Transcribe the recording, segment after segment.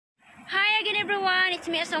Hi again everyone, it's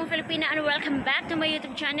me Asawang Filipina and welcome back to my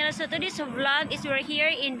YouTube channel. So today's vlog is we're here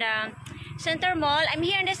in the Center Mall. I'm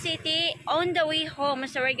here in the city on the way home.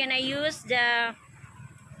 So we're gonna use the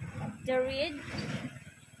red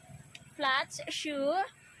flats shoe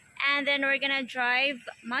and then we're gonna drive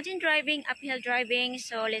mountain driving, uphill driving.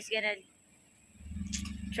 So let's gonna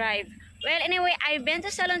drive. Well, anyway, I've been to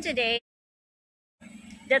salon today.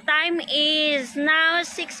 The time is now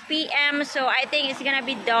 6 p.m. so I think it's gonna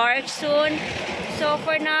be dark soon. So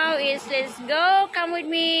for now is let's go. Come with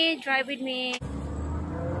me, drive with me.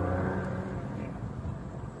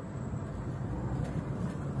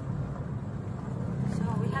 So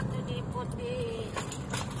we have to put the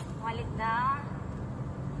wallet down.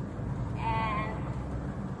 And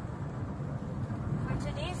for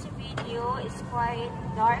today's video, it's quite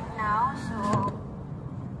dark now, so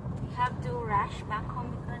have to rush back home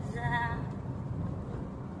because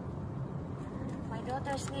my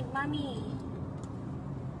daughters need mommy.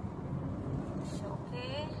 It's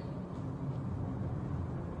okay.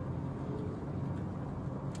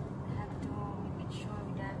 I have to make it sure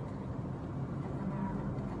that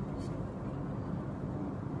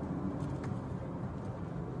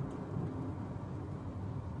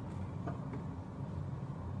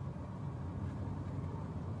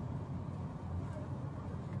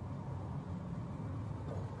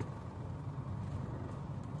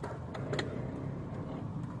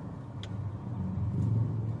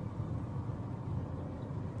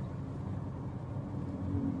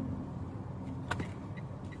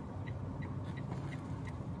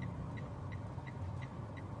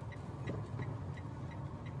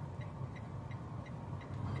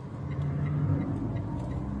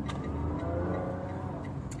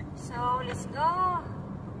so let's go.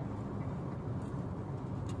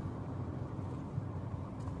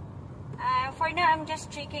 For now, I'm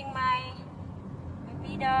just checking my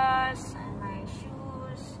pedals and my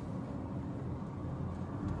shoes.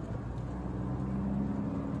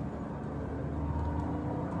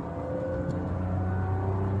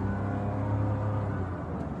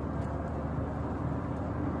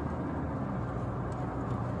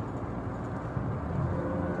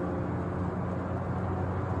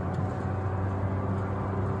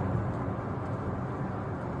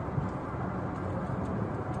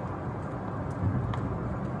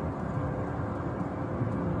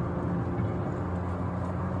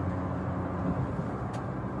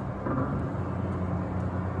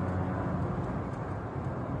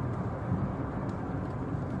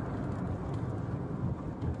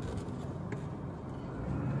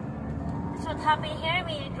 What happened here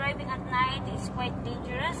when you're driving at night is quite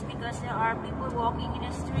dangerous because there are people walking in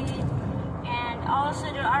the street and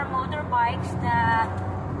also there are motorbikes that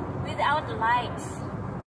without lights.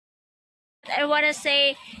 I want to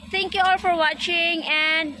say thank you all for watching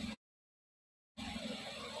and